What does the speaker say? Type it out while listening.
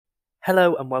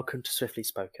Hello and welcome to Swiftly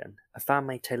Spoken, a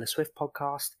fan-made Taylor Swift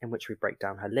podcast in which we break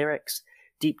down her lyrics,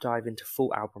 deep dive into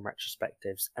full album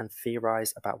retrospectives, and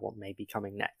theorise about what may be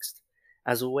coming next.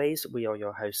 As always, we are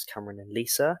your hosts Cameron and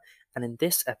Lisa, and in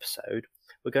this episode,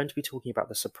 we're going to be talking about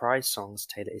the surprise songs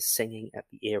Taylor is singing at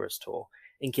the Eras Tour,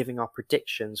 and giving our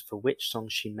predictions for which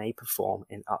songs she may perform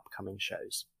in upcoming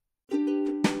shows.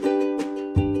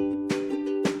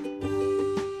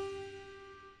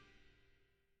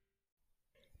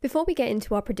 Before we get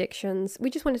into our predictions, we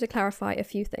just wanted to clarify a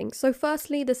few things. So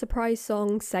firstly, the surprise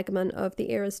song segment of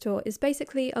the Eras Tour is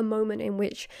basically a moment in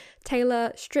which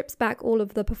Taylor strips back all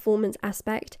of the performance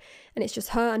aspect, and it's just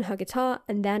her and her guitar,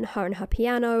 and then her and her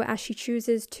piano, as she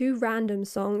chooses two random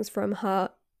songs from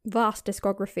her vast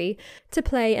discography to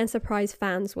play and surprise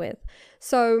fans with.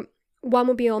 So one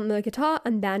will be on the guitar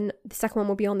and then the second one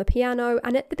will be on the piano,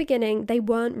 and at the beginning they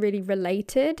weren't really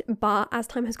related, but as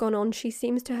time has gone on she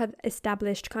seems to have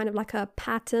established kind of like a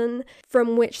pattern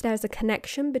from which there's a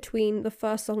connection between the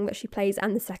first song that she plays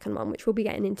and the second one, which we'll be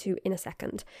getting into in a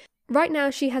second. Right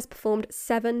now she has performed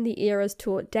 7 the Eras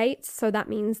Tour dates, so that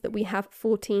means that we have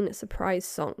 14 surprise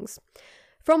songs.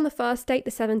 From the first date, the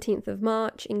 17th of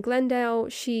March in Glendale,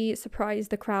 she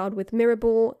surprised the crowd with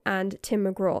Mirrorball and Tim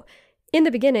McGraw. In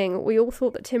the beginning, we all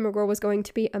thought that Tim McGraw was going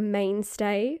to be a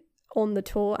mainstay on the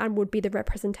tour and would be the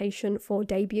representation for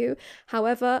debut.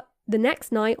 However, the next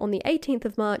night, on the 18th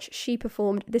of March, she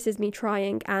performed This Is Me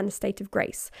Trying and State of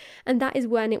Grace. And that is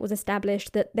when it was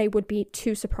established that they would be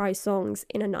 2 surprise songs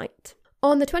in a night.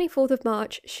 On the 24th of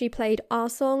March, she played Our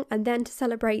Song, and then to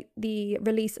celebrate the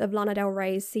release of Lana Del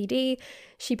Rey's CD,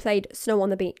 she played Snow on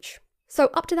the Beach. So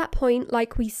up to that point,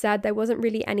 like we said, there wasn't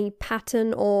really any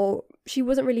pattern, or she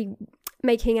wasn't really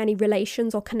making any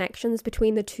relations or connections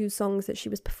between the 2 songs that she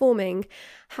was performing.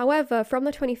 However, from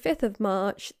the 25th of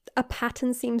March, a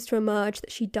pattern seems to emerge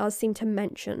that she does seem to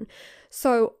mention.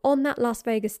 So on that Las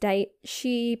Vegas date,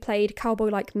 she played Cowboy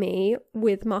Like Me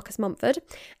with Marcus Mumford,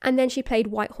 and then she played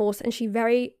White Horse, and she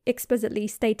very explicitly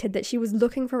stated that she was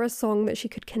looking for a song that she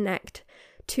could connect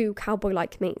to Cowboy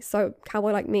Like Me. So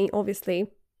Cowboy Like Me, obviously,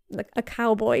 like a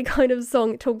cowboy kind of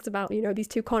song. It talks about, these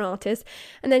 2 con artists.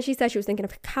 And then she said she was thinking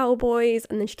of cowboys,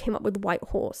 and then she came up with White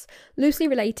Horse. Loosely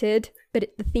related,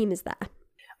 but the theme is there.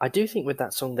 I do think with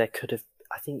that song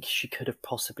I think she could have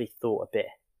possibly thought a bit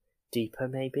deeper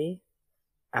maybe,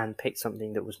 and picked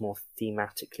something that was more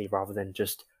thematically rather than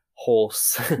just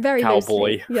horse, very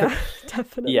cowboy. Loosely. Yeah,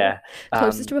 definitely. Yeah.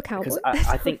 Closest to a cowboy.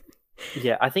 I think,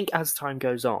 I think as time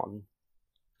goes on,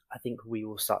 I think we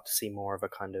will start to see more of a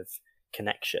kind of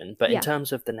connection. But in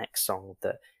terms of the next song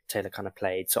that Taylor kind of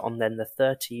played, so on then the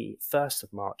 31st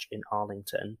of March in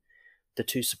Arlington, the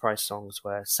 2 surprise songs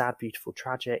were Sad, Beautiful,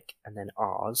 Tragic, and then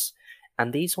Ours.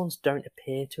 And these ones don't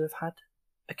appear to have had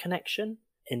a connection,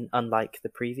 unlike the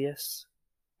previous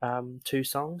 2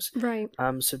 songs. Right.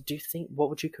 So do you think, what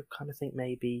would you kind of think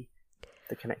maybe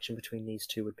the connection between these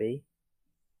 2 would be?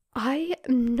 I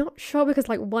am not sure, because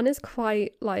one is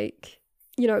quite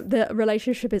the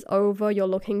relationship is over, you're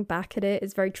looking back at it,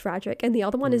 it's very tragic, and the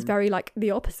other one is very the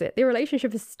opposite. The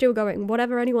relationship is still going,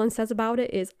 whatever anyone says about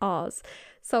it is ours.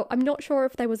 So I'm not sure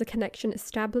if there was a connection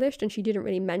established and she didn't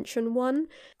really mention one.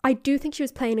 I do think she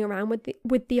was playing around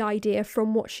with the idea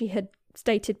from what she had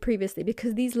stated previously,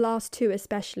 because these last 2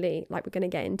 especially, we're going to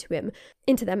get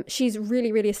into them, she's really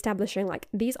establishing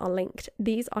these are linked,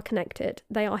 these are connected,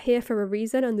 they are here for a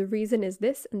reason, and the reason is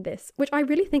this and this, which I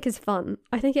really think is fun.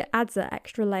 I think it adds an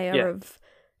extra layer of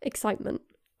excitement.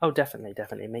 Oh, definitely.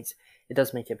 It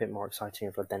does make it a bit more exciting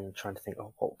of then trying to think,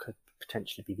 what could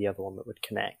potentially be the other one that would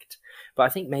connect. But I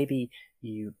think maybe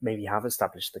you have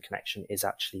established the connection is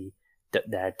actually that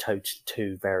they're totally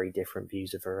 2 very different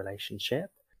views of a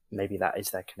relationship. Maybe that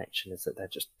is their connection, is that they're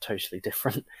just totally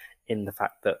different in the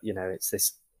fact that, it's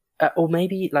this, or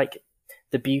maybe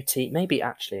the beauty, maybe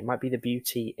actually it might be the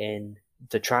beauty in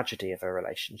the tragedy of a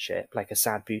relationship, like a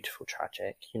sad, beautiful,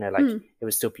 tragic, it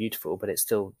was still beautiful, but it's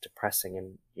still depressing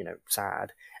and,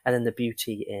 sad. And then the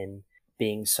beauty in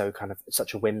being so kind of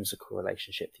such a whimsical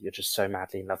relationship that you're just so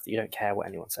madly in love that you don't care what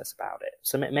anyone says about it.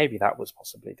 So maybe that was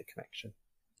possibly the connection.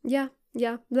 Yeah.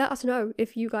 Let us know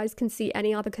if you guys can see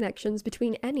any other connections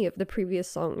between any of the previous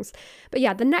songs. But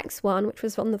the next one, which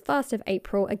was on the 1st of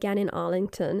April, again in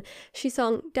Arlington, she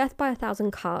sung Death by a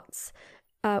Thousand Cuts,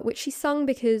 which she sung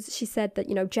because she said that,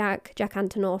 Jack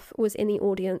Antonoff was in the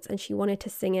audience and she wanted to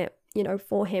sing it you know,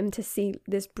 for him to see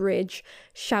this bridge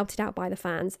shouted out by the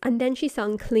fans. And then she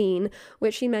sung Clean,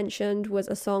 which she mentioned was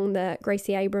a song that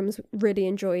Gracie Abrams really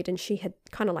enjoyed, and she had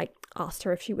kind of like asked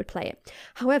her if she would play it.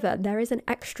 However, there is an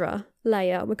extra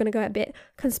layer. We're going to go a bit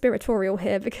conspiratorial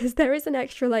here, because there is an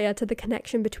extra layer to the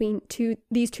connection between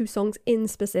these two songs in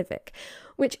specific,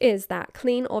 which is that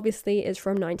Clean obviously is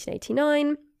from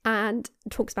 1989 and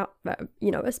talks about, you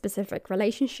know, a specific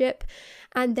relationship.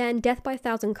 And then Death by a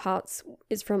Thousand Cuts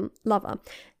is from Lover.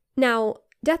 Now,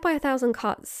 Death by a Thousand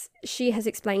Cuts, she has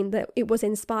explained that it was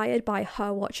inspired by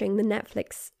her watching the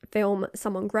Netflix film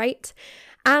Someone Great.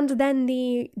 And then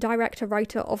the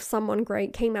director-writer of Someone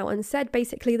Great came out and said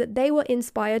basically that they were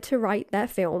inspired to write their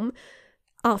film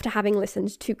after having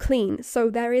listened to Clean. So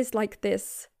there is like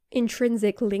this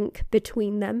intrinsic link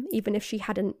between them, even if she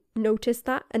hadn't noticed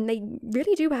that. And they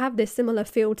really do have this similar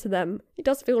feel to them. It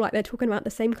does feel like they're talking about the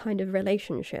same kind of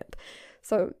relationship.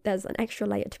 So there's an extra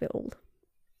layer to it all.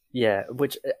 Yeah,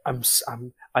 which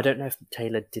I don't know if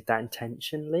Taylor did that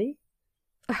intentionally.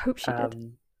 I hope she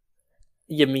did.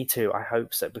 Yeah, me too. I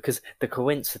hope so, because the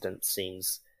coincidence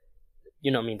seems, you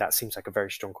know what I mean? That seems like a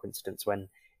very strong coincidence when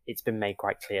it's been made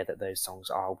quite clear that those songs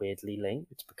are weirdly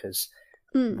linked, because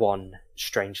one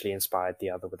strangely inspired the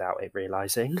other without it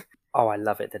realizing. Oh, I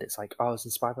love it that it's like, oh, I was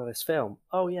inspired by this film.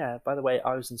 Oh yeah, by the way,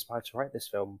 I was inspired to write this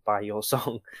film by your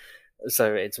song.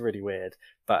 So it's really weird.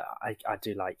 But I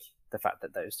do like the fact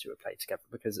that those two are played together,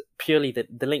 because purely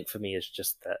the link for me is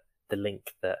just that the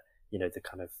link that, you know, the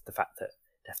kind of the fact that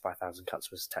Death by a Thousand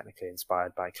Cuts was technically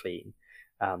inspired by Clean.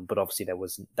 But obviously that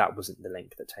wasn't the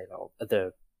link that Taylor,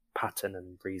 the pattern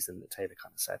and reason that Taylor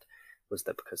kind of said was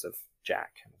that because of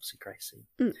Jack and obviously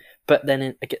Gracie. But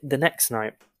then the next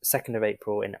night, 2nd of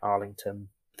April in Arlington,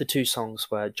 the two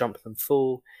songs were Jump Them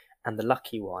Full and The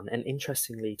Lucky One. And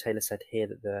interestingly, Taylor said here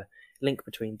that the link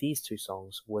between these two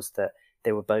songs was that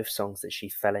they were both songs that she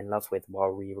fell in love with while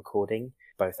re-recording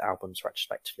both albums,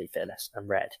 respectively, Fearless and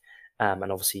Red. And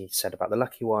obviously said about The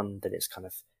Lucky One that it's kind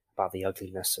of about the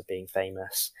ugliness of being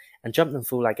famous. And Jump Them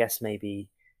Full, I guess, maybe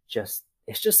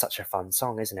it's just such a fun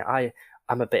song, isn't it?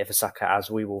 I'm a bit of a sucker, as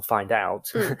we will find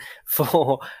out,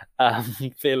 for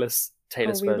Fearless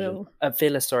Taylor's version.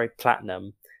 Fearless,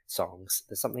 Platinum songs.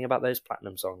 There's something about those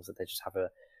Platinum songs that they just have a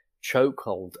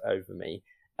chokehold over me.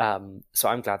 So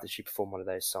I'm glad that she performed one of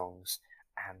those songs.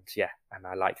 And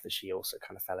I like that she also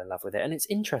kind of fell in love with it. And it's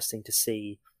interesting to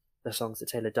see the songs that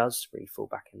Taylor does really fall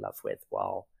back in love with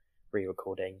while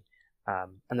re-recording.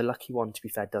 And The Lucky One, to be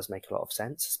fair, does make a lot of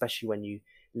sense, especially when you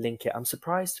link it. I'm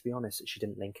surprised, to be honest, that she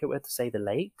didn't link it with, say, The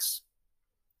Lakes,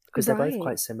 because they're both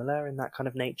quite similar in that kind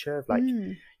of nature of like,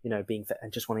 you know, being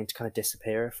and just wanting to kind of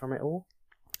disappear from it all.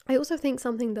 I also think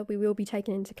something that we will be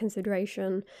taking into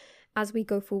consideration as we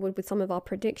go forward with some of our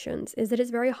predictions is that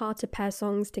it's very hard to pair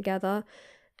songs together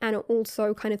and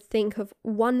also kind of think of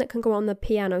one that can go on the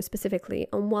piano specifically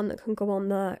and one that can go on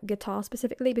the guitar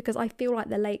specifically, because I feel like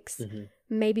The Lakes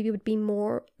maybe would be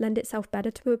lend itself better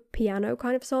to a piano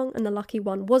kind of song, and The Lucky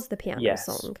One was the piano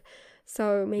song.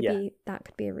 So maybe that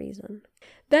could be a reason.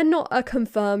 They're not a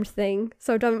confirmed thing,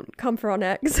 so don't come for our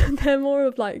necks. They're more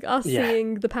of like us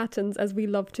seeing the patterns as we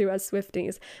love to as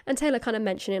Swifties. And Taylor kind of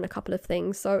mentioning a couple of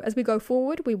things. So as we go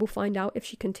forward, we will find out if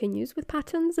she continues with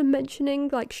patterns and mentioning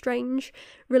like strange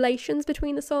relations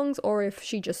between the songs, or if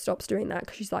she just stops doing that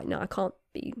because she's like, no, I can't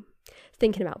be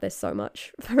thinking about this so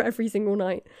much for every single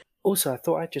night. Also, I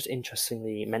thought I'd just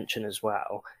interestingly mention as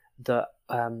well that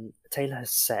Taylor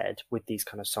has said with these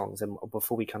kind of songs, and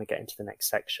before we kind of get into the next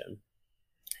section,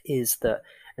 is that,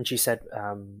 and she said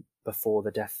before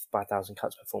the Death by a Thousand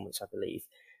Cuts performance, I believe,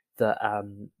 that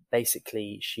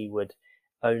basically she would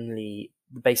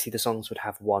basically the songs would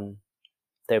have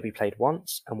they would be played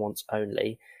once and once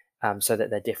only, so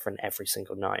that they're different every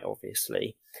single night,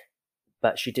 obviously.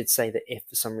 But she did say that if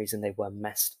for some reason they were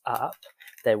messed up,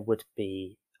 there would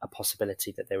be a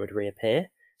possibility that they would reappear,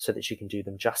 so that she can do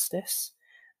them justice.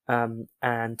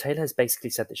 And Taylor has basically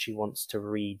said that she wants to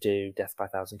redo Death by a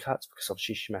Thousand Cuts because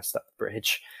obviously she messed up the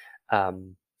bridge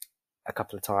a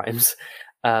couple of times.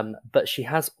 But she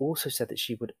has also said that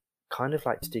she would kind of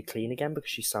like to do Clean again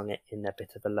because she sung it in a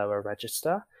bit of a lower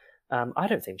register. I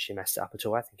don't think she messed it up at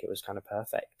all. I think it was kind of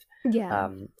perfect. Yeah.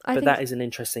 But that is an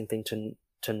interesting thing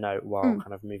to note while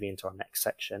kind of moving into our next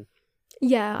section.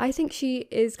 Yeah, I think she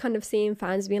is kind of seeing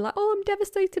fans being like, oh, I'm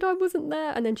devastated I wasn't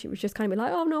there. And then she was just kind of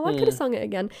like, oh, no, I could have sung it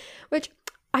again. Which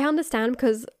I understand,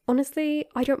 because honestly,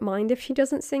 I don't mind if she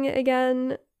doesn't sing it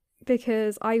again,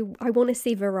 because I want to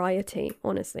see variety,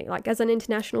 honestly. Like, as an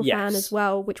international fan as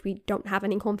well, which we don't have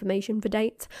any confirmation for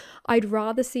dates, I'd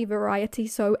rather see variety.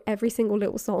 So every single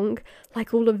little song,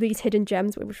 like all of these hidden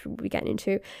gems, which we'll be getting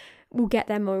into, will get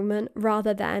their moment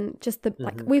rather than just the,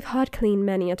 like, we've heard Clean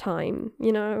many a time,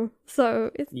 you know?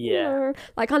 So, it's, you know,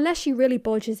 like, unless she really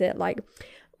bodges it, like,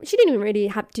 she didn't even really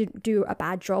have to do a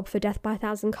bad job for Death by a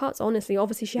Thousand Cuts, honestly.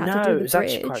 Obviously, she had to do the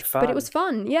bridge, quite fun. but it was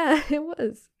fun. Yeah, it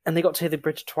was. And they got to hear the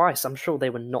bridge twice. I'm sure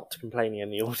they were not complaining in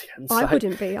the audience. I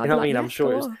wouldn't be. You know what I mean? I'm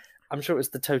sure it was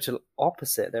the total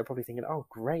opposite. They're probably thinking, oh,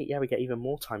 great, yeah, we get even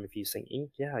more time of you singing.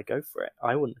 Yeah, go for it.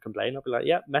 I wouldn't complain. I'd be like,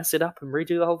 yeah, mess it up and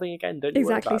redo the whole thing again. Don't you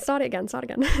worry about it. Start it again.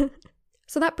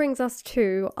 So that brings us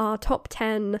to our top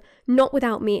 10 Not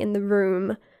Without Me in the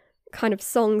Room kind of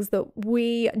songs that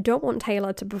we don't want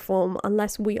Taylor to perform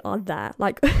unless we are there.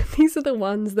 Like, these are the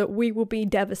ones that we will be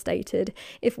devastated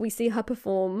if we see her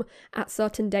perform at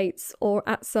certain dates or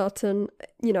at certain,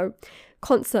 you know,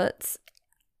 concerts,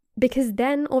 because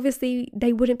then obviously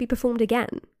they wouldn't be performed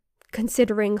again,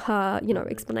 considering her, you know,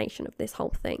 explanation of this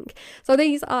whole thing. So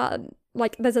these are,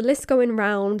 like, there's a list going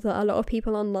around that a lot of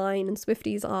people online and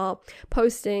Swifties are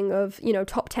posting of, you know,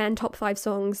 top 10, top 5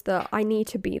 songs that I need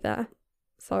to be there.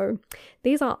 So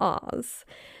these are ours.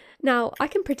 Now, I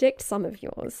can predict some of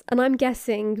yours, and I'm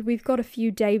guessing we've got a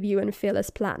few debut and Fearless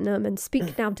Platinum and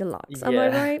Speak Now Deluxe. Am I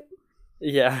right?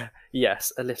 Yeah,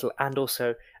 yes, a little. And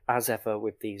also, as ever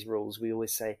with these rules, we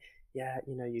always say, yeah,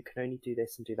 you know, you can only do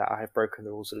this and do that. I have broken the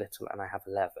rules a little, and I have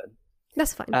 11.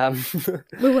 That's fine.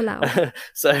 We'll allow.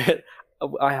 So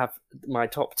I have my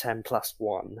top 10 plus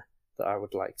 1 that I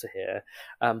would like to hear.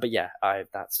 But yeah,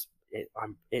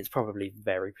 it's probably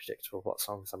very predictable what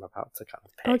songs I'm about to kind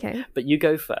of pick. Okay. But you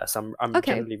go first. I'm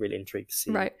generally really intrigued to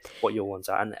see what your ones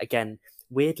are. And again,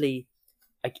 weirdly,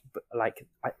 I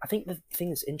think the thing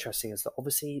that's interesting is that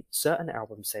obviously certain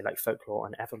albums, say like Folklore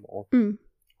and Evermore,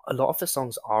 a lot of the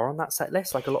songs are on that set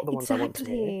list. Like a lot of the ones I want to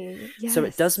hear. Yes. So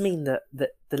it does mean that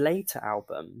the later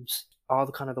albums are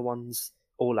the kind of the ones,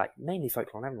 or like mainly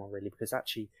Folklore and Evermore really, because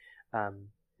actually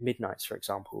Midnights, for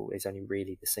example, is only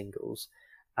really the singles.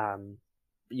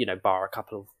 You know, bar a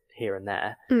couple here and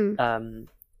there.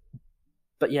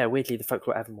 But yeah, weirdly, the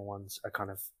Folklore Evermore ones are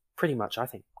kind of pretty much, I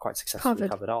think, quite successfully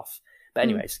covered off. But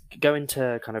anyways, go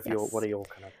into kind of what are your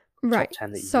kind of top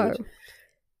 10 that you would...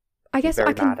 I guess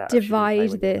I can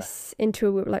divide this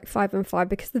into like 5 and 5,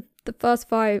 because the first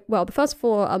 5, well, the first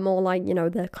 4 are more like, you know,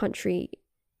 the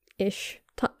country-ish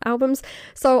albums.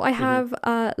 So I have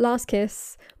Last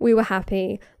Kiss, We Were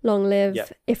Happy, Long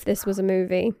Live, If This Was a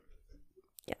Movie.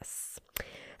 Yes.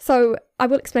 So I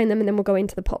will explain them and then we'll go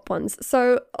into the pop ones.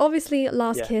 So obviously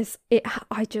Last Kiss,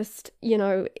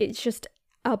 it's just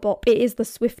a bop. It is the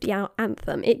Swiftie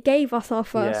anthem. It gave us our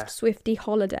first Swiftie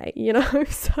holiday, you know?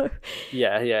 So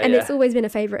and it's always been a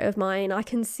favourite of mine. I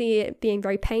can see it being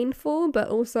very painful, but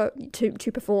also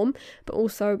to perform, but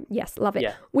also, yes, love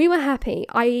it. We Were Happy.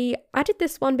 I added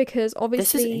this one because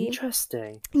obviously... This is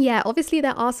interesting. Yeah, obviously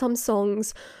there are some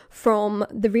songs from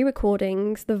the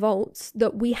re-recordings, the vaults,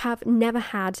 that we have never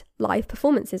had live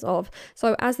performances of.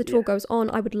 So as the tour goes on,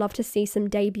 I would love to see some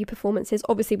debut performances.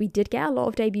 Obviously we did get a lot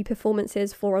of debut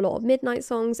performances for a lot of Midnight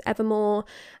songs, Evermore,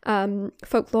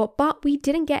 Folklore, but we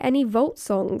didn't get any vault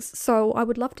songs. So I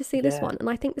would love to see this one. And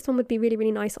I think this one would be really,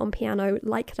 really nice on piano,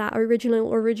 like that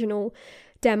original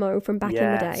demo from back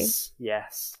in the day.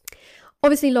 Yes.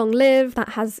 Obviously, Long Live, that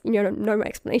has, you know, no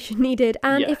explanation needed.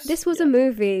 And If This Was a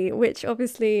Movie, which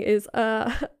obviously is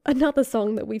another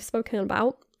song that we've spoken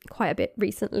about quite a bit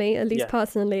recently, at least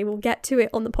personally. We'll get to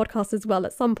it on the podcast as well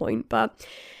at some point. But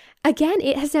again,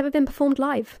 it has never been performed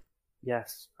live.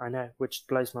 Yes, I know, which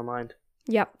blows my mind.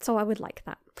 Yeah, so I would like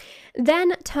that.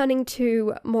 Then turning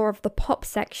to more of the pop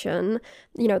section,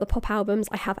 you know, the pop albums,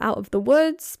 I have Out of the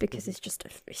Woods, because it's just,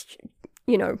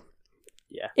 you know...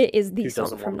 Yeah. It is the song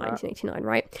from 1989,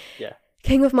 right? Yeah.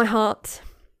 King of My Heart,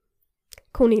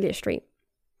 Cornelia Street.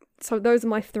 So those are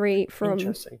my 3 from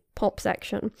pop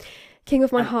section. King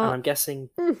of My Heart. And I'm guessing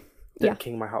that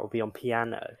King of My Heart will be on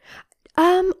piano.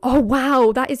 Oh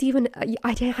wow, that is even...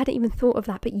 I hadn't even thought of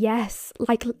that, but yes,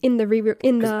 like in the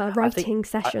writing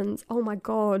sessions. Oh my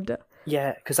god.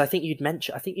 Yeah, because I think you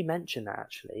mentioned that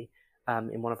actually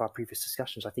in one of our previous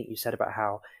discussions. I think you said about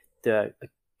how the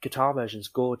guitar version's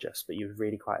gorgeous, but you would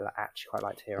really quite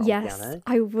like to hear it on piano. Yes,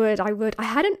 I would. I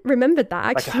hadn't remembered that,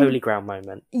 actually. Like a holy ground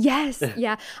moment. Yes,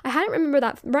 yeah. I hadn't remembered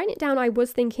that. Writing it down, I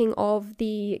was thinking of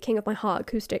the King of My Heart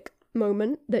acoustic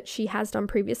moment that she has done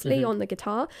previously on the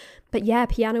guitar. But yeah,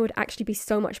 piano would actually be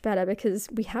so much better because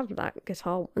we have that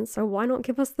guitar one. So why not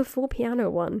give us the full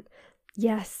piano one?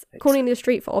 Yes. Cornelia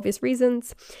Street for obvious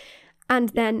reasons. And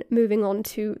then moving on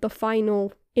to the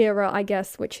final era, I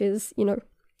guess, which is, you know,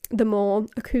 the more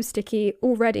acoustic-y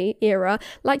already era.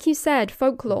 Like you said,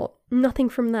 Folklore, nothing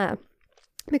from there.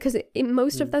 Because in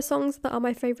most of their songs that are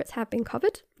my favourites have been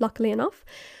covered, luckily enough.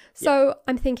 So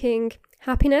I'm thinking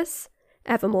Happiness,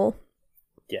 Evermore.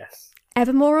 Yes.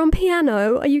 Evermore on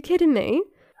piano? Are you kidding me?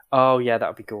 Oh yeah, that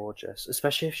would be gorgeous.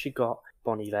 Especially if she got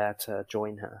Bon Iver to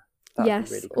join her. That would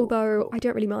be really cool. Although Cool. I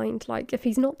don't really mind. Like, if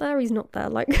he's not there, he's not there.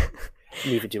 Like,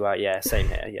 Neither do I. Yeah, same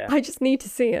here. Yeah. I just need to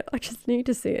see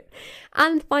it.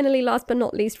 And finally, last but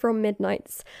not least, from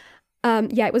Midnight's.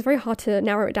 It was very hard to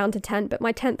narrow it down to 10, but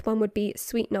my 10th one would be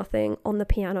Sweet Nothing on the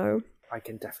piano. I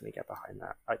can definitely get behind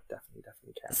that. I definitely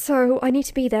can. So I need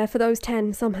to be there for those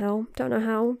 10 somehow. Don't know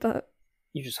how, but...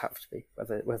 You just have to be,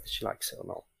 whether she likes it or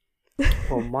not.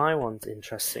 Well, my one's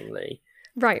interestingly...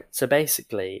 Right. So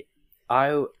basically,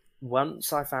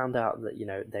 once I found out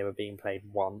that, they were being played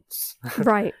once...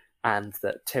 Right. And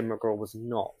that Tim McGraw was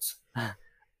not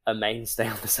a mainstay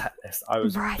on the set list, I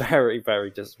was very,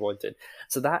 very disappointed.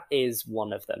 So that is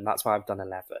one of them. That's why I've done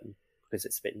 11, because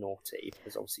it's a bit naughty,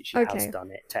 because obviously she has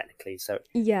done it technically, so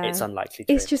it's unlikely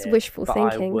to It's just appear. wishful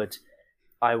thinking.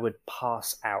 I would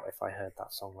pass out if I heard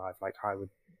that song live. Like, I would...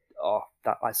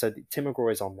 so Tim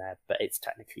McGraw is on there, but it's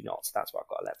technically not, so that's why I've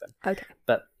got 11. Okay.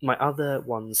 But my other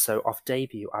ones, so off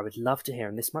debut, I would love to hear,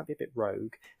 and this might be a bit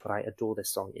rogue, but I adore this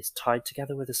song, is Tied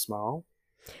Together with a Smile.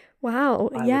 Wow,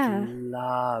 I would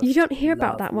love... You don't hear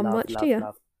about that one much, do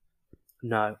you?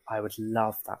 No, I would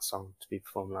love that song to be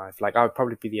performed live. Like, I would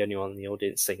probably be the only one in the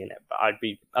audience singing it, but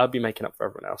I'd be making up for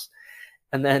everyone else.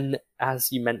 And then,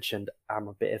 as you mentioned, I'm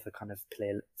a bit of a kind of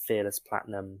Fearless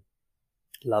Platinum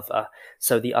lover.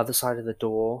 So The Other Side of the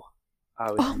Door,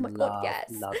 I would love.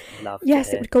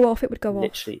 Yes, it would go off.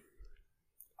 Literally,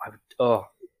 I would,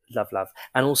 love.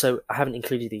 And also, I haven't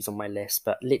included these on my list,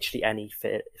 but literally any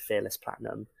Fearless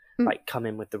Platinum, like Come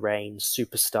In With the Rain,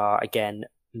 Superstar, again,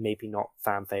 maybe not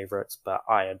fan favourites, but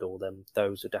I adore them.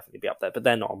 Those would definitely be up there, but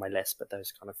they're not on my list, but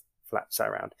those kind of flat set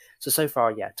around. So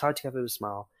far, Tied Together with a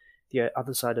Smile, The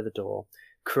Other Side of the Door,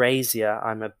 Crazier.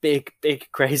 I'm a big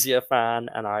Crazier fan,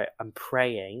 and I'm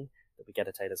praying that we get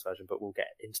a Taylor's version, but we'll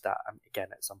get into that again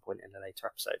at some point in a later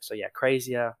episode. So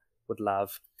Crazier, would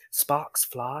love. Sparks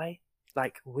Fly.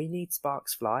 Like, we need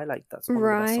Sparks Fly. Like, that's one of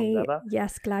the best songs ever.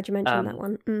 Yes, glad you mentioned that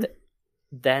one.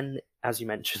 Then, as you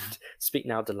mentioned, Speak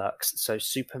Now Deluxe. So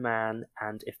Superman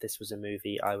and If This Was a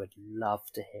Movie, I would love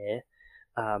to hear.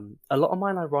 A lot of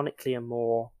mine, ironically, are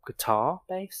more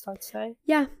guitar-based, I'd say.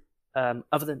 Yeah.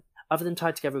 Other than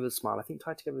Tied Together with a Smile. I think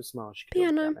Tied Together with a Smile she could do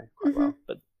piano quite well.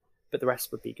 But the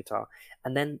rest would be guitar.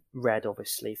 And then Red,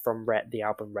 obviously, from the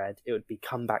album Red, it would be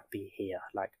Come Back, Be Here.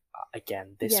 Like,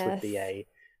 again, this would be a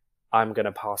I'm going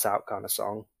to pass out kind of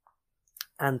song.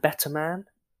 And Better Man,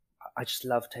 I just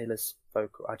love Taylor's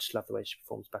vocal. I just love the way she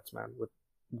performs Better Man.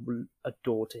 Would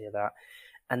adore to hear that.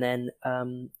 And then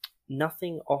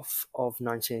nothing off of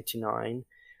 1989.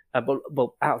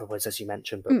 Well, Out of the Woods, as you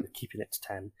mentioned, but we're keeping it to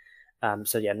 10.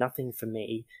 Nothing for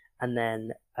me. And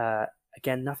then,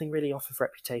 again, nothing really off of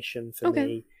Reputation for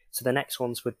me. So the next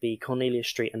ones would be Cornelia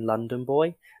Street and London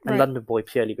Boy. And London Boy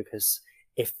purely because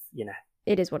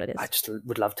it is what it is. I just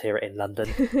would love to hear it in London.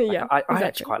 I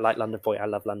actually quite like London Boy. I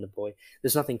love London Boy.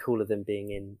 There's nothing cooler than being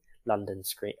in London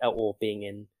or being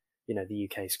in, the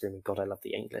UK screaming, God, I love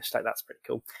the English. Like, that's pretty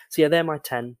cool. So they're my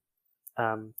 10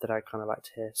 that I kind of like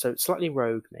to hear. So slightly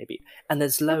rogue maybe. And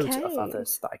there's loads of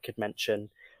others that I could mention.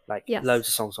 Like loads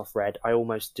of songs off Red. I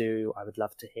Almost Do. I would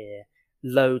love to hear.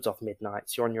 Loads off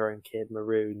Midnights. You're On Your Own Kid.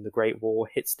 Maroon. The Great War.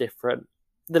 Hits Different.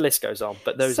 The list goes on,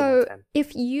 but those are my 10.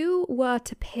 If you were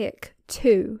to pick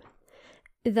 2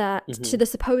 that to the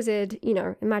supposed,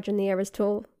 Imagine the Eras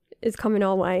tour is coming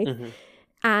our way,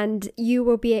 and you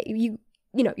will be,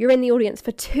 you're in the audience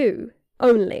for 2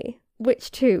 only,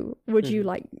 which 2 would you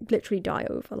literally die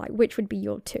over? Like, which would be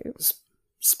your 2?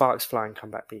 Sparks Fly and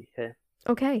Come Back Be Here.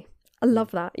 Okay. I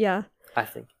love that. Yeah. I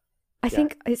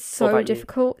think it's so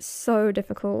difficult,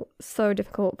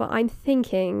 but I'm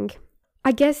thinking,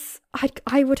 I guess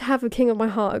I would have a King of My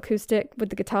Heart acoustic with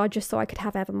the guitar just so I could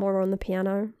have Evermore on the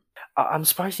piano. I'm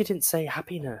surprised you didn't say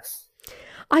Happiness.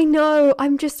 I know,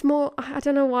 I'm just more, I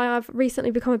don't know why I've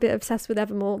recently become a bit obsessed with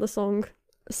Evermore, the song.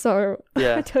 So,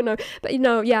 I don't know. But,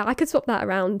 I could swap that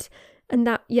around. And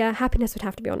that, Happiness would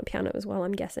have to be on a piano as well,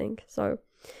 I'm guessing. So,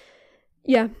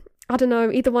 I don't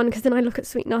know, either one, because then I look at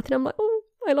Sweet Nothing and I'm like, oh,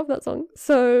 I love that song.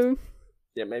 So...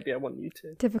 Yeah, maybe I want you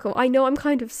to. Difficult. I know I'm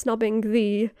kind of snubbing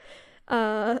the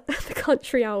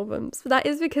country albums, but that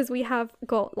is because we have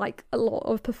got like a lot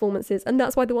of performances, and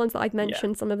that's why the ones that I've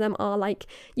mentioned, some of them are like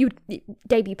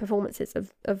debut performances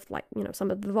of like,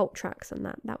 some of the vault tracks, and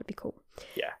that would be cool.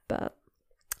 Yeah. But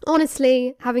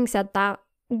honestly, having said that,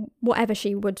 whatever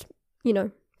she would,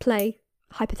 play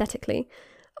hypothetically,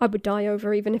 I would die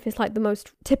over, even if it's like the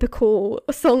most typical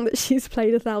song that she's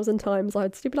played 1,000 times.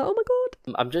 I'd still be like, oh my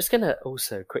god. I'm just going to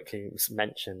also quickly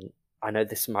mention, I know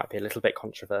this might be a little bit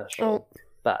controversial,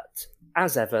 but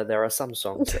as ever, there are some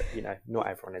songs that, you know, not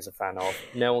everyone is a fan of.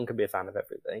 No one can be a fan of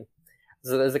everything.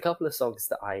 So there's a couple of songs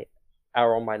that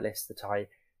are on my list that I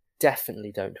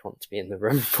definitely don't want to be in the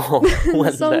room for.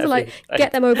 The songs are like,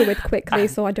 get them over with quickly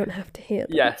so I don't have to hear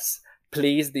them. Yes,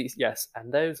 please, yes.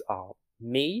 And those are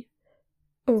Me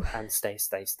and Stay,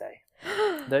 Stay, Stay.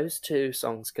 Those two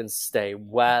songs can stay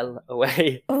well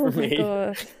away from me. Oh my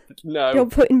god. No. You're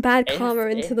putting bad karma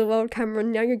into the world,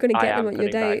 Cameron. Now you're going to get them at your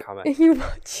date. You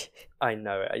watch. I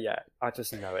know it, yeah. I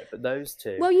just know it. But those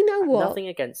two... Well, you know what? Nothing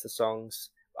against the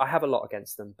songs. I have a lot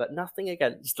against them, but nothing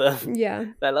against them. Yeah.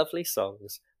 They're lovely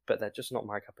songs, but they're just not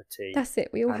my cup of tea. That's it.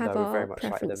 We all have our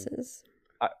preferences.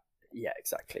 Like yeah,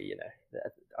 exactly. You know,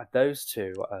 those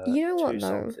two are you know what,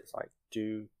 songs. It's like,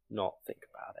 do not think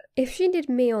about it. If she did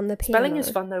Me on the piano... Spelling is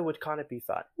fun, though, would kind of be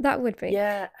fun. That would be.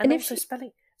 Yeah, and also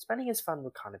spelling is fun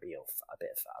would kind of be a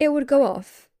bit fun. It would go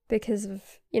off because of,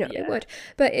 you know, it would.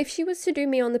 But if she was to do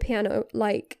Me on the piano,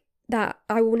 like that,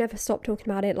 I Will Never Stop Talking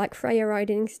About It, like Freya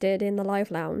Ridings did in the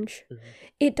live lounge,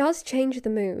 it does change the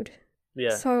mood.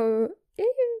 Yeah. So,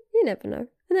 you never know.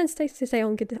 And then Stay to Stay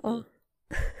on guitar.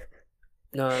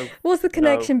 No. What's the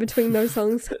connection between those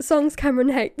songs? Songs Cameron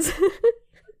hates.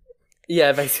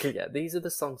 Yeah, basically, yeah. These are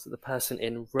the songs that the person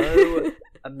in row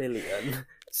 1,000,000,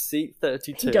 seat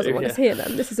 32. He doesn't want to hear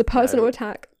them. This is a personal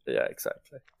attack. Yeah,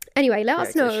 exactly. Anyway, let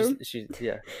us know.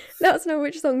 Yeah. Let us know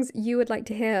which songs you would like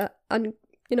to hear, and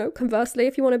you know, conversely,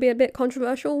 if you want to be a bit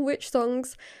controversial, which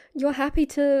songs you're happy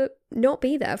to not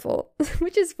be there for,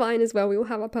 which is fine as well. We all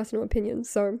have our personal opinions.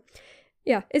 So,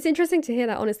 yeah, it's interesting to hear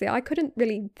that. Honestly, I couldn't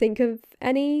really think of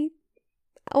any.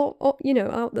 You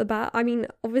know, out the bat. I mean,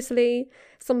 obviously,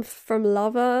 some from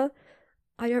Lover,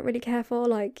 I don't really care for.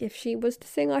 Like, if she was to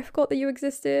sing I Forgot That You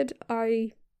Existed,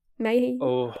 I may...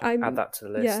 add that to the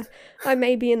list. Yeah, I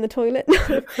may be in the toilet.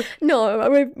 No,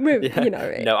 we're yeah. you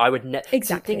know... No, I would...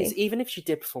 Exactly. The thing is, even if she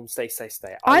did perform Stay, Stay,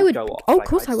 Stay, I would go off. Oh, of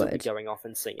course I would. Be going off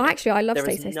and singing. Actually, I love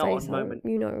Stay, Stay, Stay, so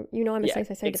you know I'm a Stay,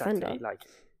 Stay, Stay defender. Like,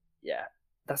 yeah,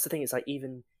 that's the thing. It's like,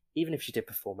 even if she did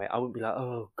perform it, I wouldn't be like,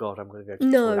 oh god, I'm going to go to the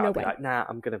toilet. I'd be like, nah,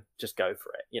 I'm going to just go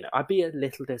for it. You know, I'd be a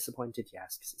little disappointed,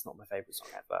 yes, because it's not my favourite song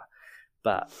ever.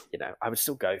 But, you know, I would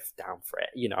still go down for it.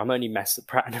 You know, I'm only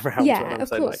prattling around. Yeah, of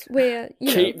course. Like,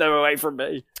 keep them away from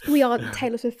me. We are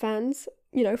Taylor Swift fans,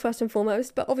 you know, first and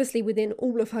foremost. But obviously within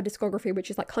all of her discography,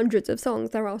 which is like hundreds of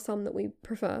songs, there are some that we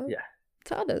prefer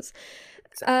to others.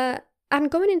 Exactly. And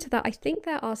going into that, I think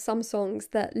there are some songs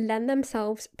that lend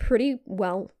themselves pretty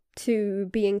well to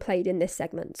being played in this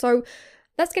segment. So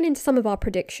let's get into some of our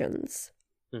predictions.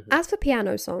 As for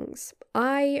piano songs,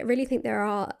 I really think there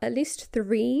are at least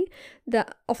 3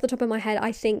 that, off the top of my head,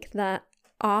 I think that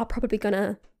are probably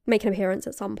gonna make an appearance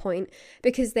at some point,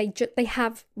 because they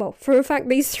have, well, for a fact,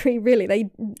 these 3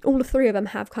 really, all 3 of them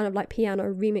have kind of like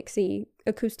piano remixy,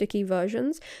 acoustic-y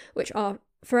versions, which are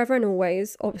Forever and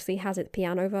Always obviously has its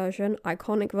piano version,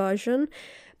 iconic version.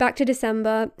 Back to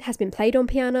December has been played on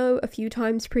piano a few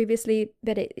times previously,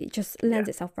 but it just lends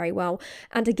itself very well.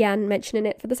 And again, mentioning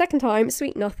it for the second time,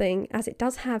 Sweet Nothing, as it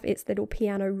does have its little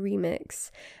piano remix.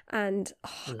 And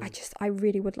I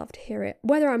really would love to hear it,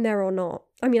 whether I'm there or not.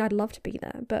 I mean, I'd love to be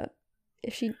there, but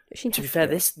if she to be fair,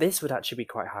 this would actually be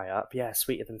quite high up. Yeah,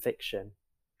 Sweeter Than Fiction.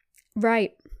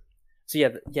 Right. So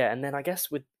yeah, and then I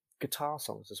guess with guitar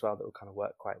songs as well that will kind of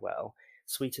work quite well.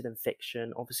 Sweeter Than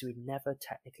Fiction, obviously we've never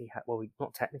technically had, well, we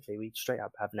straight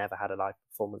up have never had a live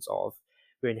performance of.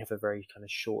 We only have a very kind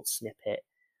of short snippet,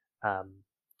 kind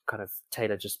of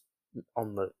Taylor just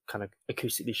on the kind of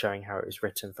acoustically showing how it was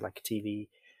written for like a TV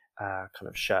kind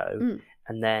of show.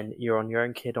 And then You're On Your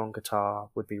Own Kid on guitar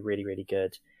would be really, really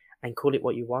good. And Call It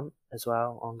What You Want as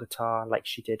well on guitar, like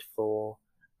she did for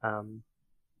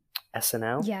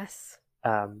SNL. Yes.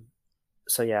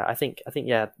 So yeah, I think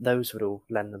those would all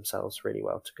lend themselves really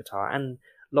well to guitar, and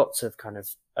lots of kind of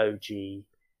OG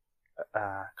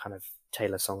kind of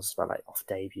Taylor songs as well, like Off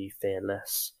Debut,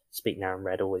 Fearless, Speak Now and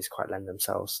Red always quite lend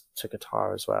themselves to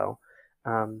guitar as well.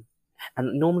 And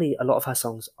normally a lot of her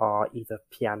songs are either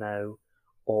piano,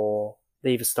 or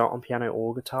they either start on piano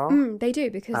or guitar. They do,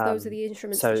 because those are the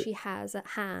instruments that she has at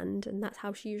hand, and that's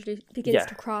how she usually begins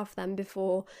to craft them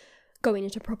before going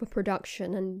into proper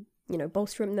production and, you know,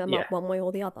 bolstering them up one way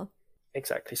or the other.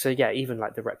 Exactly. So yeah, even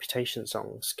like the Reputation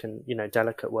songs can, you know,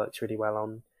 Delicate works really well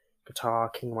on guitar.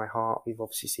 King of My Heart we've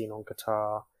obviously seen on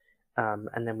guitar,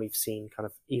 and then we've seen kind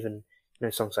of even, you know,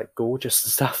 songs like Gorgeous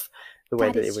and stuff, the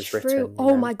way that it was written.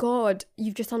 Oh my god,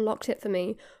 you've just unlocked it for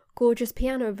me. Gorgeous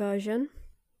piano version.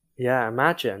 Yeah,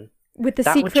 imagine. With the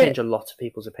That secret, would change a lot of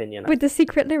people's opinion. with the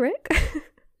secret lyric.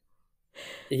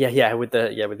 Yeah, with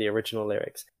the original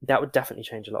lyrics. That would definitely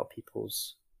change a lot of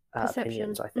people's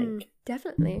opinions, I think.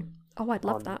 Definitely. Oh, I'd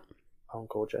love on, that. on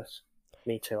Gorgeous.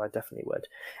 Me too, I definitely would.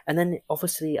 And then,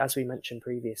 obviously, as we mentioned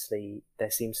previously, there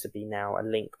seems to be now a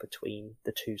link between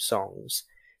the two songs.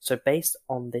 So based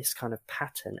on this kind of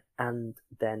pattern, and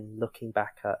then looking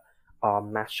back at our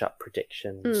mashup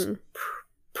predictions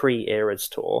pre-Eras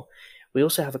Tour, we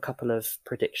also have a couple of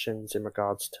predictions in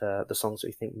regards to the songs that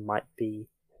we think might be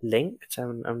linked.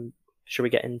 Should we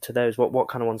get into those? What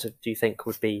kind of ones do you think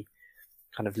would be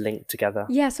kind of linked together?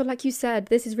 Yeah, so like you said,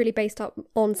 this is really based up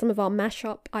on some of our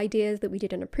mashup ideas that we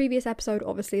did in a previous episode.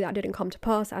 Obviously, that didn't come to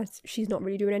pass as she's not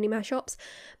really doing any mashups.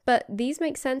 But these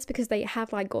make sense because they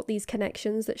have like got these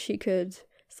connections that she could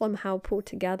somehow pull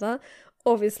together.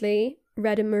 Obviously,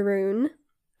 Red and Maroon,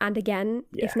 and again,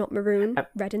 if not Maroon,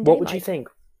 Red and Daylight. What would you think?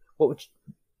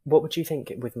 What would you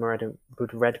think with Red?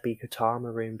 Would Red be guitar,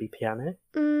 Maroon be piano?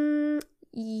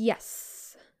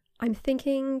 Yes. I'm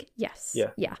thinking yes.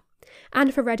 Yeah.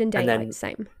 And for Red and Daylight,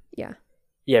 same. Yeah.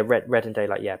 Yeah, Red and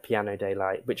Daylight, piano,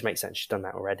 Daylight, which makes sense. She's done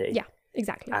that already. Yeah,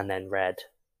 exactly. And then Red,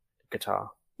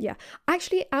 guitar. Yeah.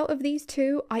 Actually, out of these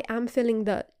two, I am feeling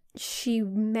that she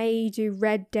may do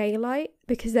Red Daylight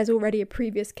because there's already a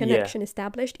previous connection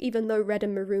established, even though Red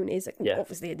and Maroon is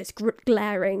obviously this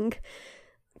glaring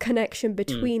connection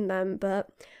between them. But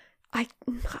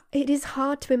it is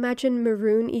hard to imagine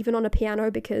Maroon even on a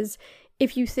piano, because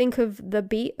if you think of the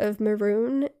beat of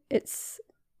Maroon, it's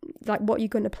like, what you're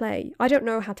going to play. I don't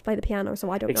know how to play the piano, so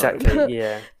I don't know. Exactly,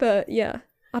 yeah. But yeah,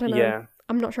 I don't know. Yeah.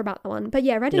 I'm not sure about that one. But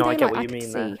yeah, Red and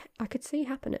Daylight I could see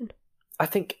happening. I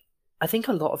think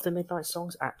a lot of the Midnight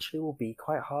songs actually will be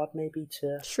quite hard maybe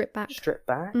to strip back.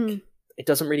 It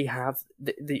doesn't really have...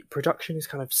 The production is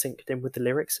kind of synced in with the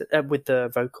lyrics, with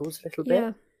the vocals a little bit.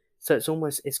 Yeah. So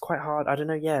it's quite hard. I don't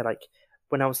know, like...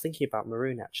 When I was thinking about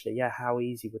Maroon, actually, how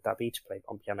easy would that be to play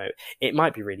on piano? It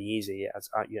might be really easy,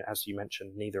 as you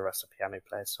mentioned, neither of us are piano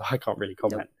players, so I can't really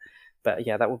comment. Nope. But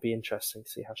yeah, that would be interesting to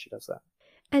see how she does that.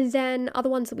 And then other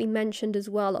ones that we mentioned as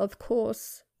well, of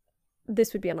course,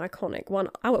 this would be an iconic one,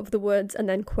 Out of the Woods and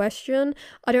then Question.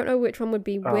 I don't know which one would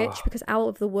be which, because Out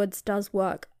of the Woods does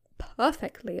work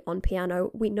perfectly on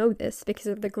piano. We know this because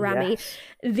of the Grammy. Yes.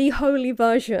 The holy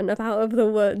version of Out of the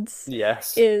Woods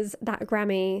is that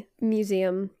Grammy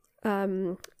Museum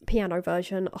piano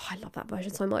version. Oh, I love that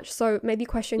version so much. So maybe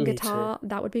Question guitar,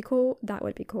 that would be cool.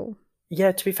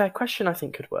 Yeah, to be fair, Question I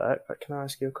think could work. Like, can I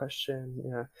ask you a question?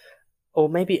 Yeah. Or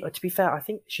maybe, to be fair, I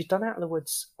think she's done Out of the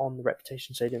Woods on the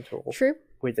Reputation Stadium tour. True.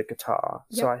 With the guitar.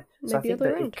 Yep. So I think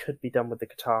that it could be done with the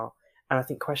guitar. And I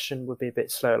think Question would be a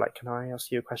bit slow. Like, can I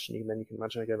ask you a question? And then you can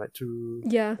imagine I go like,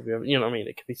 yeah. You know what I mean?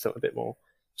 It could be something a bit more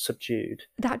subdued.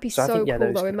 That'd be so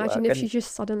cool, though. Imagine if she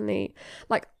just suddenly...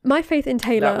 Like, my faith in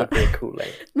Taylor... That would be a cool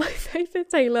link. My faith in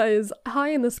Taylor is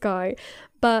high in the sky.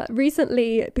 But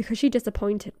recently, because she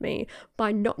disappointed me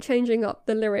by not changing up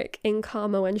the lyric in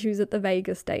Karma when she was at the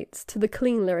Vegas dates to the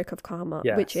clean lyric of Karma,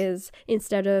 which is,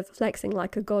 instead of flexing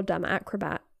like a goddamn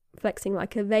acrobat, flexing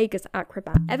like a Vegas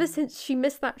acrobat. Ever since she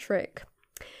missed that trick,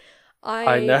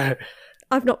 I know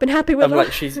I've not been happy with her.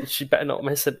 Like, she better not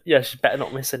miss it. Yeah, she better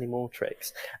not miss any more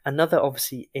tricks. Another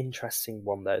obviously interesting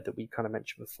one though that we kind of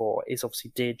mentioned before is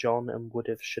obviously Dear John and Would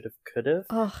Have, Should Have, Could Have.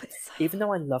 Oh, even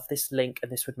though I love this link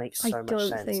and this would make so much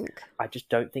sense, I just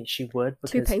don't think she would,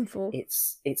 because too painful.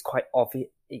 It's quite obvious.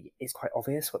 It's quite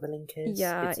obvious what the link is.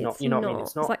 Yeah, it's not. You know what I mean?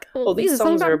 It's not. It's like, these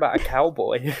songs are about a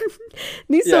cowboy.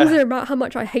 These songs are about how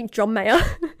much I hate John Mayer.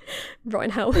 Right in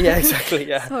hell. Yeah, exactly.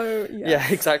 Yeah. So yeah,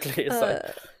 exactly. It's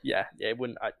like it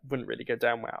wouldn't really go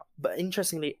down well. But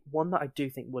interestingly, one that I do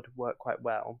think would work quite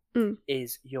well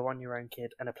is You're on Your Own,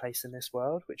 Kid, and A Place in This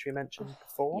World, which we mentioned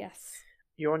before. Yes.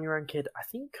 You're on Your Own, Kid, I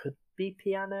think could be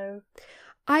piano.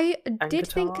 I did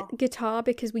think guitar,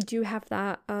 because we do have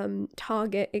that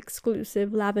Target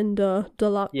exclusive Lavender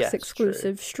Deluxe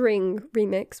exclusive string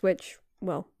remix, which,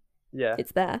 well,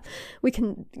 it's there. We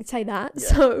can say that. Yeah.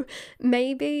 So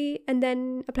maybe, and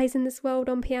then A Place in This World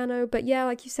on piano. But yeah,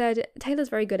 like you said, Taylor's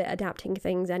very good at adapting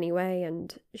things anyway,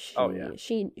 and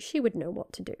she would know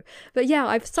what to do. But yeah,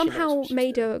 I've somehow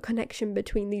made a connection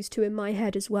between these two in my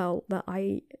head as well that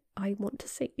I want to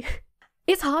see.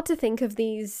 It's hard to think of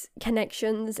these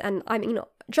connections, and I mean,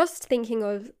 just thinking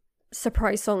of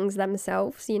surprise songs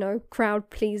themselves, crowd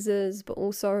pleasers, but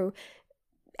also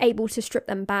able to strip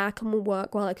them back and will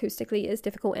work well acoustically is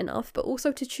difficult enough, but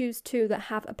also to choose two that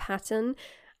have a pattern.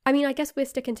 I mean, I guess we're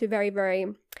sticking to very, very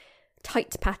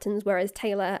tight patterns, whereas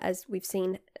Taylor, as we've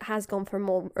seen, has gone for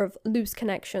more of loose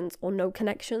connections or no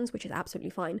connections, which is absolutely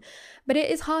fine. But it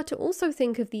is hard to also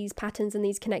think of these patterns and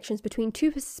these connections between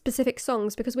two specific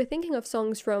songs, because we're thinking of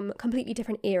songs from completely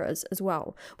different eras as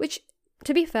well, which,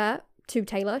 to be fair to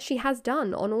Taylor, she has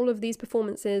done on all of these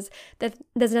performances.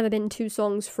 There's never been two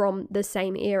songs from the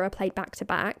same era played back to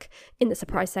back in the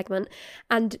surprise segment,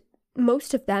 and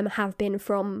most of them have been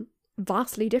from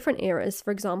vastly different eras.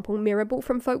 For example, Mirrorball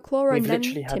from Folklore, and then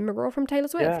Tim McGraw from Taylor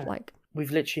Swift.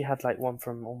 We've literally had like one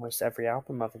from almost every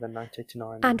album other than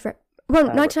 1989. And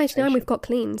 1999 we've got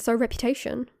Clean, so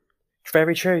Reputation.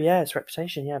 Very true, yeah, it's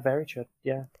Reputation, yeah, very true,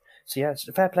 yeah. So yeah, it's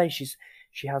fair play.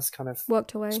 She has kind of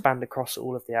worked away, spanned across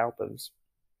all of the albums.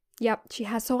 Yep, she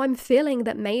has. So I'm feeling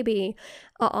that maybe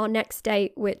our next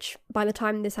date, which by the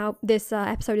time this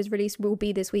episode is released will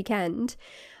be this weekend,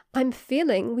 I'm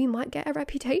feeling we might get a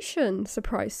Reputation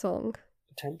surprise song.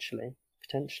 Potentially.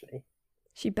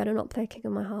 She better not play King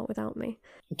of My Heart without me.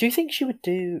 Do you think she would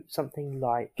do something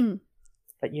like,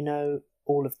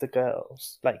 all of the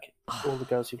girls, like all the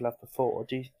girls you've loved before?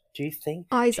 Do you think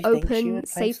Eyes Open,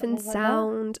 Safe and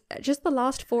Sound, just the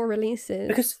last 4 releases?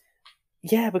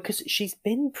 Because she's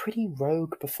been pretty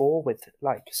rogue before with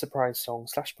like surprise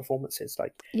songs / performances,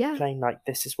 like playing like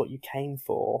This Is What You Came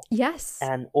For. Yes.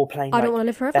 Or playing I Don't Want to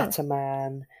Live Forever. Better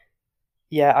Man.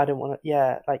 Yeah, I don't want to.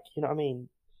 Yeah, like, you know what I mean.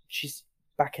 She's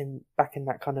back in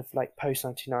that kind of like post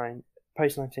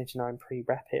 1989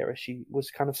 pre-rap era. She was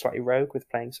kind of slightly rogue with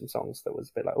playing some songs that was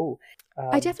a bit like,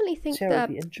 I definitely think that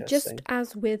just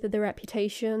as with the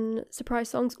Reputation surprise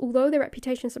songs, although the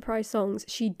Reputation surprise songs,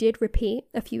 she did repeat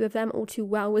a few of them. All Too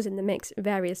Well was in the mix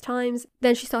various times.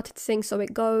 Then she started to sing So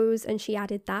It Goes, and she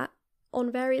added that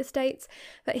on various dates.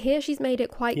 But here she's made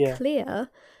it quite clear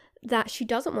that she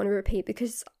doesn't want to repeat,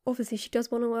 because obviously she does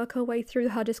want to work her way through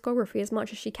her discography as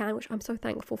much as she can, which I'm so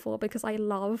thankful for, because I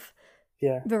love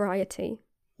variety.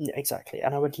 Yeah, exactly.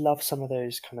 And I would love some of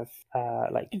those kind of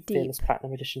like Deep. Fearless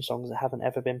Platinum Edition songs that haven't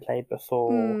ever been played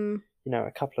before. You know,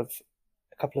 a couple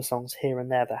of songs here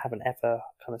and there that haven't ever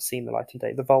kind of seen the light of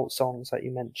day. The Vault songs that you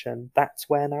mentioned, That's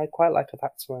When, I quite like a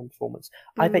That's When performance.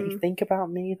 I Bet You Think About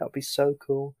Me, that would be so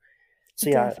cool. So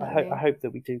yeah, I hope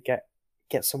that we do get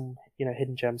some, you know,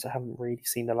 hidden gems that haven't really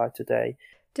seen the light of day.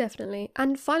 Definitely.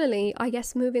 And finally, I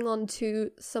guess moving on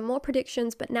to some more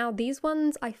predictions, but now these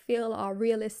ones I feel are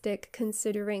realistic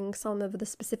considering some of the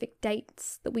specific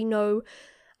dates that we know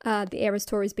the Eras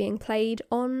Tour is being played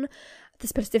on, the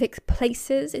specific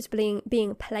places it's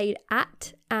being played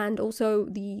at, and also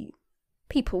the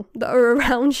people that are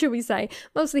around, should we say.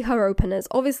 Mostly her openers.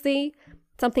 Obviously,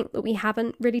 something that we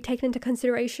haven't really taken into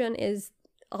consideration is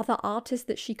other artists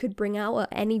that she could bring out at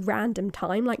any random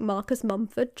time, like Marcus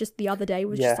Mumford just the other day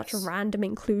was just such a random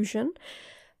inclusion.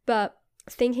 But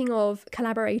thinking of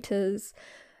collaborators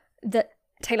that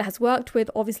Taylor has worked with,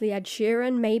 obviously Ed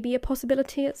Sheeran may be a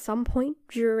possibility at some point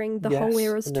during the whole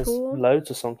Eras tour.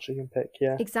 Loads of songs you can pick,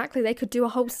 Exactly, they could do a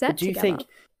whole set together.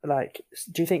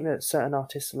 Do you think that certain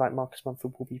artists like Marcus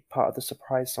Mumford will be part of the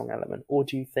surprise song element, or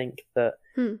do you think that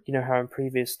you know how in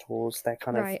previous tours they're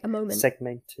kind of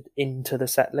segmented into the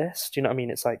set list? Do you know what I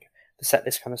mean? It's like the set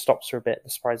list kind of stops for a bit, the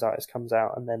surprise artist comes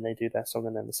out, and then they do their song,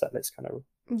 and then the set list kind of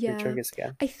re-triggers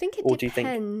again. I think it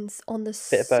depends on the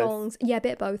songs. Yeah, a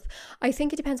bit of both. I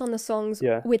think it depends on the songs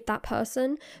with that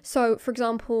person. So, for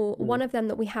example, one of them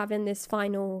that we have in this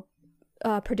final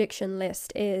prediction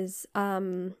list is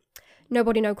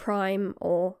Nobody No Crime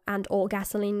or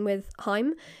Gasoline with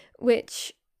Haim,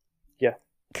 which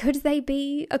could they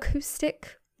be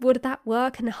acoustic? Would that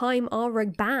work? And Haim are a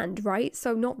band, right?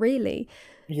 So not really.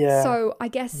 So I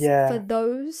guess for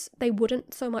those, they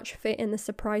wouldn't so much fit in the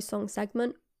surprise song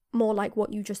segment. More like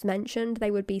what you just mentioned,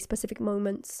 they would be specific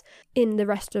moments in the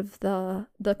rest of the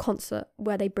concert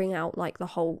where they bring out like the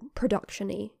whole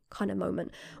production-y kind of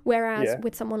moment. Whereas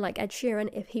with someone like Ed Sheeran,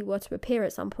 if he were to appear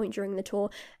at some point during the tour,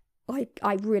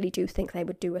 I really do think they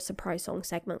would do a surprise song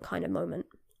segment kind of moment.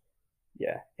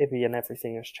 Yeah, it'd be an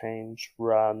Everything Has Changed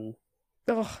run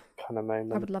kind of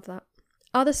moment. I would love that.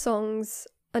 Other songs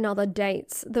and other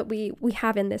dates that we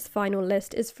have in this final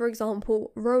list is, for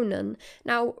example, Ronan.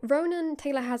 Now, Ronan,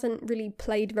 Taylor hasn't really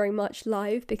played very much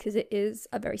live because it is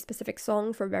a very specific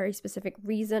song for a very specific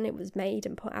reason. It was made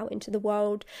and put out into the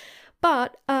world.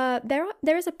 But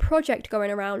there is a project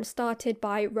going around started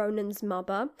by Ronan's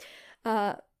mother,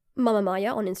 Mama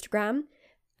Maya on Instagram,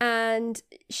 And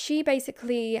she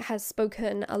basically has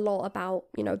spoken a lot about,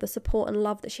 you know, the support and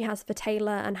love that she has for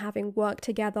Taylor, and having worked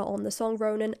together on the song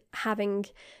Ronan, having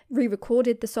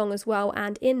re-recorded the song as well.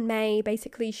 And in May,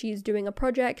 basically, she's doing a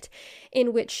project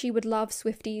in which she would love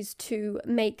Swifties to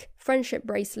make friendship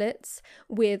bracelets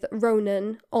with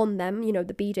Ronan on them, you know,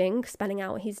 the beading, spelling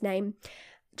out his name,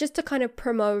 just to kind of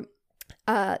promote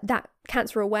that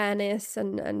cancer awareness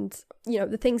and you know,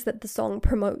 the things that the song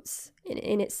promotes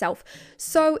in itself.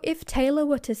 So if Taylor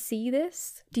were to see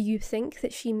this, do you think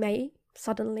that she may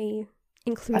suddenly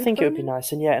include I think Ronan? it would be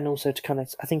nice, and also to kind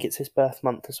of, I think it's his birth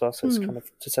month as well, so it's kind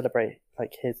of to celebrate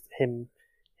like his kind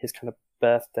of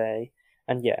birthday,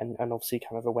 and obviously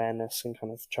kind of awareness and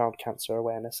kind of child cancer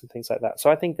awareness and things like that.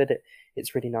 So I think that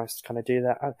it's really nice to kind of do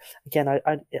that.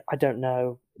 I don't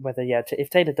know whether if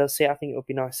Taylor does see it, I think it would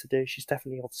be nice to do. She's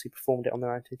definitely obviously performed it on the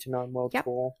 1989 World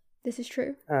Tour. This is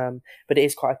true. But it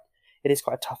is quite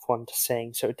a tough one to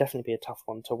sing, so it would definitely be a tough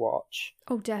one to watch.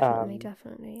 Oh,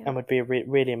 definitely. Yeah. And would be a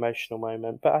really emotional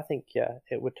moment. But I think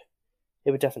it would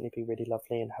definitely be really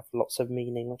lovely and have lots of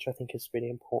meaning, which I think is really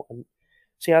important.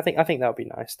 So I think that would be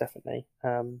nice, definitely.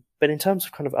 But in terms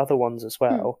of kind of other ones as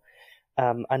well,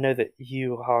 I know that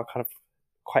you are kind of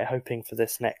quite hoping for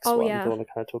this next one. Yeah. Do you want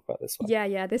to kind of talk about this one?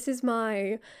 Yeah. This is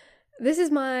my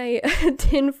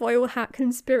tinfoil hat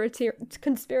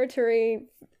conspiratory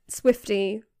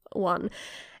Swiftie one.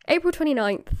 April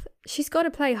 29th, she's got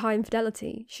to play High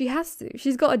Infidelity. She has to.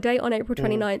 She's got a date on April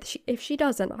 29th. If she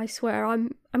doesn't, I swear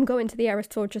I'm going to the Eras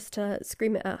Tour just to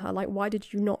scream it at her, like, why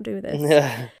did you not do this?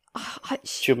 Yeah.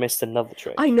 She'll miss another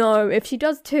trick. I know, if she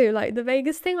does too. Like, the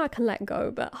Vegas thing I can let go,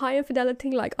 but High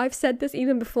Infidelity, like, I've said this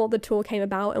even before the tour came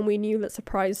about and we knew that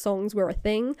surprise songs were a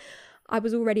thing. I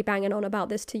was already banging on about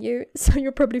this to you, so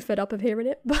you're probably fed up of hearing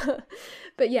it.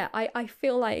 But yeah, I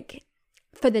feel like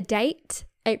for the date,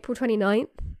 April 29th,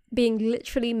 being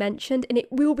literally mentioned, and it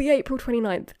will be April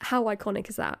 29th. How iconic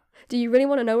is that? Do you really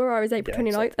want to know where I was April 29th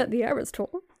exactly. At the Eras Tour?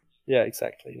 Yeah,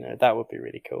 exactly. No, that would be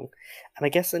really cool. And I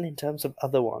guess then in terms of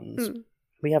other ones,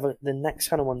 we have the next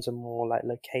kind of ones are more like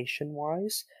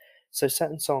location-wise. So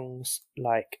certain songs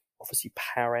like obviously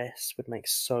Paris would make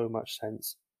so much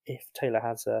sense if Taylor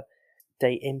has a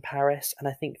date in Paris. And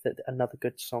I think that another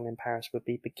good song in Paris would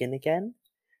be Begin Again,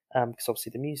 because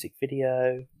obviously the music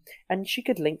video, and she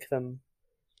could link them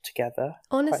together.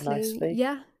 Honestly, quite nicely.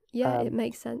 Yeah, it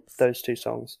makes sense. Those two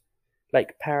songs,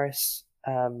 like Paris,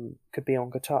 could be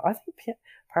on guitar. I think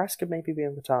Paris could maybe be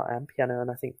on guitar and piano, and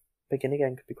I think Begin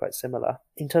Again could be quite similar.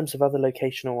 In terms of other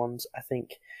locational ones, I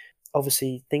think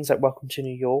obviously things like Welcome to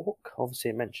New York,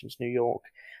 obviously it mentions New York.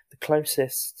 The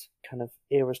closest kind of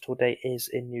Eras Tour date is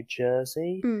in New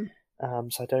Jersey.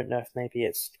 So I don't know if maybe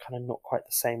it's kind of not quite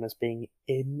the same as being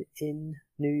in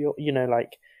New York, you know,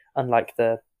 like unlike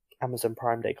the Amazon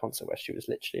Prime Day concert where she was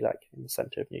literally like in the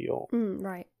centre of New York.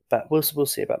 Right. But we'll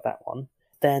see about that one.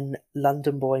 Then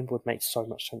London Boy would make so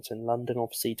much sense in London.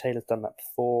 Obviously, Taylor's done that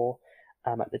before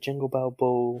at the Jingle Bell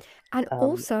Ball. And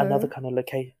also another kind of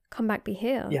location. Come Back Be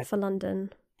Here for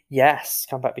London. Yes,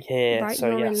 Come Back Be Here. Right,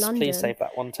 so you're yes, in London. Please save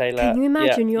that one, Taylor. Can you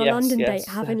imagine your London date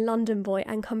having London Boy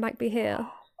and Come Back Be Here?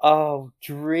 Oh,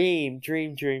 dream.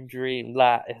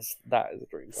 That is a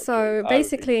dream. So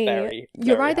basically,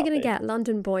 you're either going to get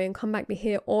London Boy and Come Back Be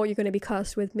Here, or you're going to be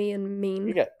cursed with Me and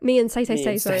Stay. Me and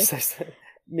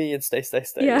Stay.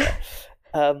 Yeah.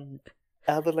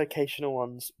 Other locational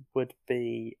ones would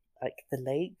be like the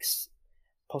Lakes,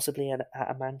 possibly at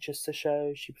a Manchester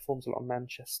show. She performs a lot in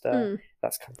Manchester.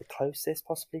 That's kind of the closest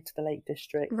possibly to the Lake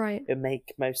District. Right. It would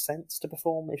make most sense to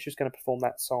perform if she was going to perform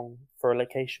that song for a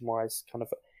location-wise, kind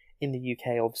of in the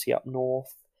UK, obviously up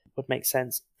north, would make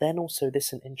sense. Then also this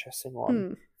is an interesting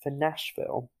one for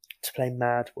Nashville to play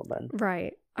Mad Woman.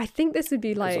 Right. I think this would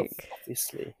be like...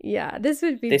 Obviously. Yeah, this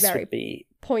would be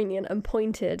poignant and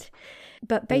pointed.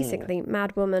 But basically,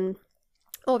 Mad Woman...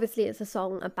 Obviously, it's a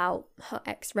song about her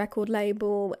ex-record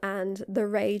label and the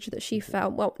rage that she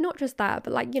felt. Well, not just that,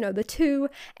 but like, you know, the two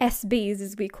SBs,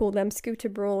 as we call them, Scooter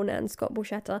Braun and Scott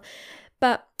Borchetta.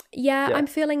 But yeah, I'm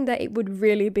feeling that it would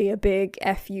really be a big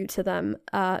FU to them.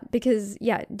 Because,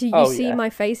 do you see my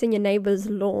face in your neighbour's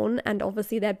lawn? And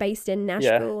obviously they're based in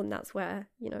Nashville, and that's where,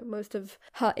 you know, most of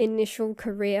her initial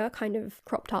career kind of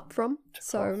cropped up from.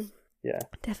 So,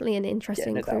 definitely an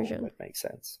interesting inclusion. That would make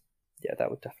sense. Yeah,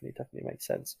 that would definitely make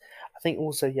sense. I think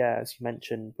also, as you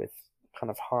mentioned, with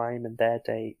kind of Haim and their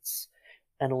dates,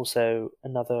 and also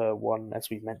another one, as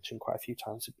we've mentioned quite a few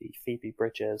times, would be Phoebe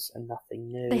Bridgers and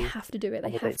Nothing New. They have to do it.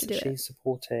 She's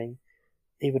supporting.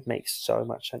 It would make so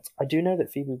much sense. I do know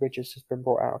that Phoebe Bridgers has been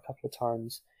brought out a couple of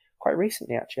times, quite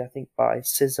recently actually, I think, by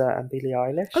SZA and Billie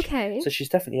Eilish. Okay. So she's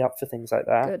definitely up for things like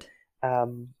that. Good.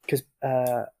 because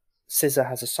SZA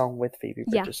has a song with Phoebe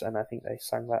Yeah. Bridgers, and I think they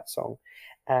sang that song,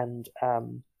 and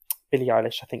Billie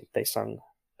Eilish, I think they sung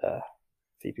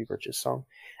Phoebe Bridgers' song.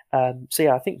 So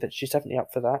yeah, I think that she's definitely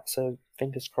up for that. So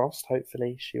fingers crossed.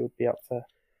 Hopefully, she would be up for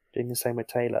doing the same with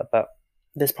Taylor. But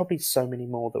there's probably so many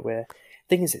more that we're.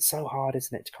 Thing is, it's so hard,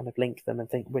 isn't it, to kind of link them and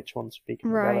think which ones would be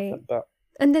kind of Right. relevant. But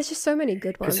And there's just so many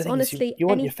good because ones. the thing is, Honestly, you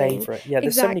want anything. your favorite. Yeah,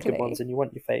 there's so many good Exactly. ones, and you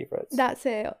want your favorites. That's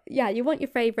it. Yeah, you want your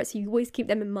favorites. You always keep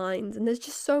them in mind. And there's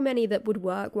just so many that would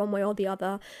work one way or the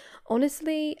other.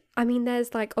 Honestly, I mean,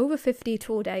 there's like over 50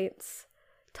 tour dates.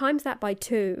 Times that by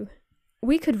 2.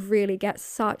 We could really get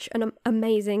such an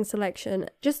amazing selection.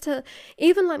 Just to,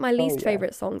 even like my least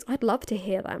favourite songs, I'd love to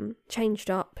hear them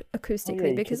changed up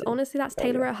acoustically because honestly, that's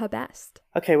Taylor at her best.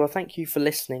 Okay, well, thank you for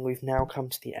listening. We've now come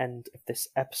to the end of this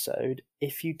episode.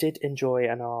 If you did enjoy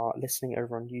and are listening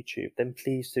over on YouTube, then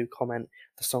please do comment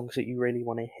the songs that you really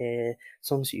want to hear,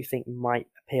 songs that you think might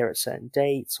appear at certain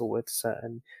dates or with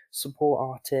certain support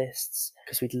artists,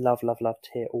 because we'd love to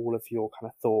hear all of your kind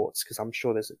of thoughts, because I'm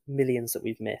sure there's millions that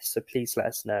we've missed, so please let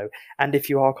us know. And if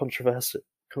you are controversial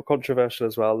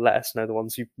as well, let us know the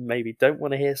ones you maybe don't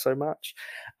want to hear so much.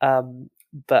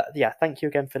 But yeah, thank you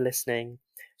again for listening.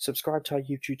 Subscribe to our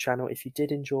YouTube channel if you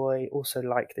did enjoy. Also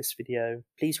like this video.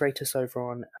 Please rate us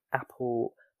over on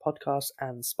Apple Podcasts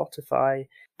and Spotify.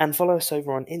 And follow us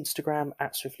over on Instagram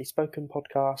at Swiftly Spoken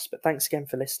Podcast. But thanks again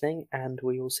for listening, and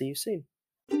we will see you soon.